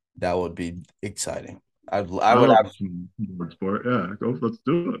me. That would be exciting. I I would love have. some board sport. Yeah, go. Let's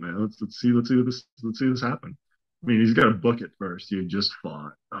do it, man. Let's see this happen. I mean, he's got to book it first. He just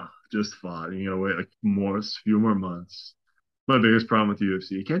fought. Just fought. You know, wait like few more months. My biggest problem with the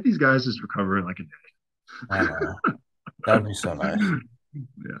UFC. Can't these guys just recover in like a I know. That'd be so nice. day?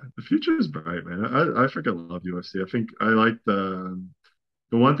 Yeah, the future is bright, man. I freaking love UFC. I think I like the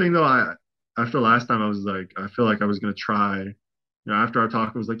one thing though. I after last time I was like, I feel like I was gonna try. After our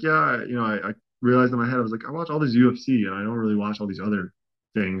talk, I was like, yeah, I realized in my head, I was like, I watch all this UFC and I don't really watch all these other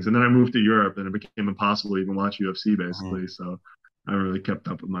things. And then I moved to Europe and it became impossible to even watch UFC Mhm. basically. So I really kept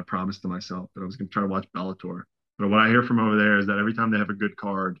up with my promise to myself that I was going to try to watch Bellator. But what I hear from over there is that every time they have a good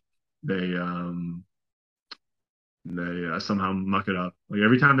card, they somehow muck it up. Like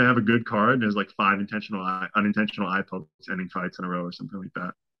every time they have a good card, there's like five unintentional eye pokes ending fights in a row or something like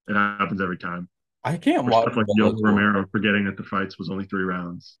that. It happens every time. I can't Or watch stuff like Yoel Bellator. Romero forgetting that the fights was only 3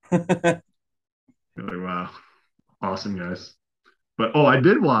 rounds. You're like, wow, awesome guys. But I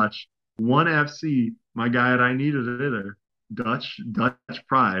did watch ONE FC. My guy at I needed it either. Dutch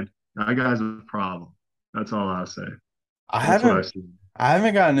Pride. That guy's a problem. That's all I'll say. I That's what haven't I've seen. I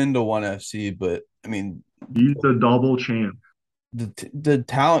haven't gotten into ONE FC, but I mean He's the double champ. the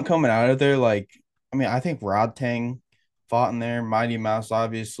talent coming out of there, like I mean, I think Rod Tang fought in there, Mighty Mouse,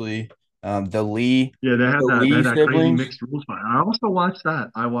 obviously. The Lee, Yeah, the they Lee had that crazy siblings. mixed rules fight. I also watched that.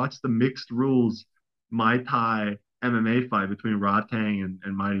 I watched the mixed rules Muay Thai MMA fight between Rod Tang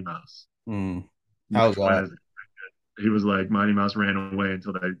and Mighty Mouse. Hmm. My How's friend that? is he was like Mighty Mouse ran away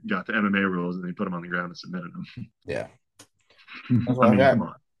until they got to MMA rules and they put him on the ground and submitted Yeah. That's him. I what I mean, got. come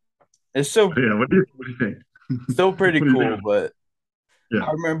on. It's still Yeah, what do you think? still pretty What do you cool, think? but Yeah.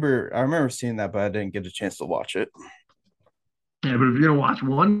 I remember seeing that, but I didn't get a chance to watch it. Yeah, but if you're gonna watch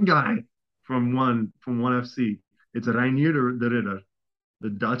one guy from ONE FC, it's Reinier de Ridder, the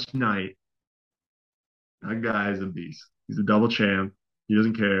Dutch Knight. That guy is a beast. He's a double champ. He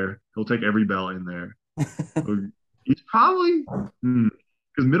doesn't care. He'll take every belt in there. He's probably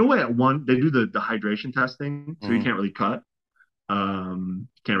because middleweight at one, they do the hydration testing, so he Mm. can't really cut. Can't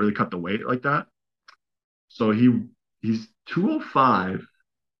really cut the weight like that. So he's 205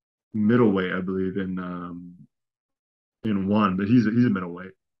 middleweight, I believe, in one, but he's a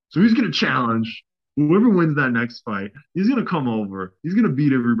middleweight. So he's gonna challenge whoever wins that next fight. He's gonna come over. He's gonna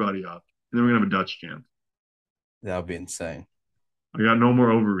beat everybody up, and then we're gonna have a Dutch champ. That would be insane. I got no more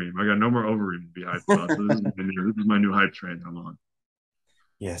Overeem. I got no more Overeem to be hyped about. So this is my new hype train that I'm on.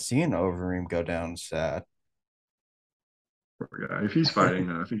 Yeah, seeing Overeem go down is sad. Poor guy. If he's fighting,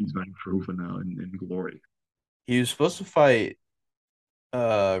 I think he's fighting for Ufa now in Glory. He was supposed to fight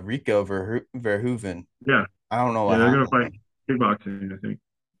Rico Verhoeven. Yeah, I don't know yeah, what they're gonna happened. fight kickboxing. I think.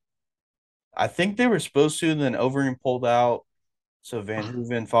 I think they were supposed to, then Overeem pulled out. So Van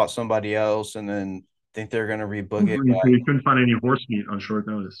Hooven fought somebody else, and then I think they're gonna rebook it. Overeem, he couldn't find any horse meat on short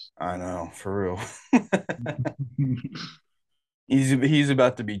notice. I know, for real. I He's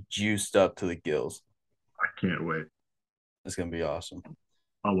about to be juiced up to the gills. can't wait. It's gonna be awesome.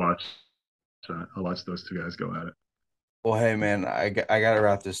 I'll watch that. I'll watch those two guys go at it. Well, hey man, I gotta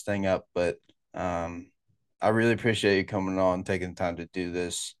wrap this thing up, but I really appreciate you coming on, taking the time to do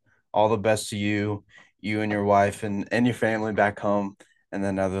this. All the best to you, you and your wife and your family back home in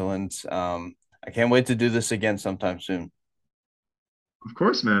the Netherlands. I can't wait to do this again sometime soon. Of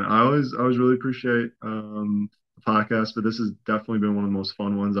course, man. I always really appreciate the podcast, but this has definitely been one of the most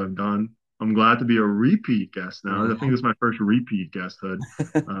fun ones I've done. I'm glad to be a repeat guest now. I think this is my first repeat guesthood.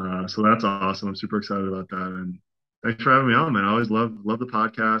 So that's awesome. I'm super excited about that. And thanks for having me on, man. I always love the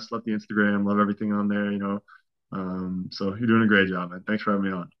podcast, love the Instagram, love everything on there, you know. So you're doing a great job, man. Thanks for having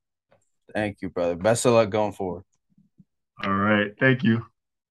me on. Thank you, brother. Best of luck going forward. All right. Thank you.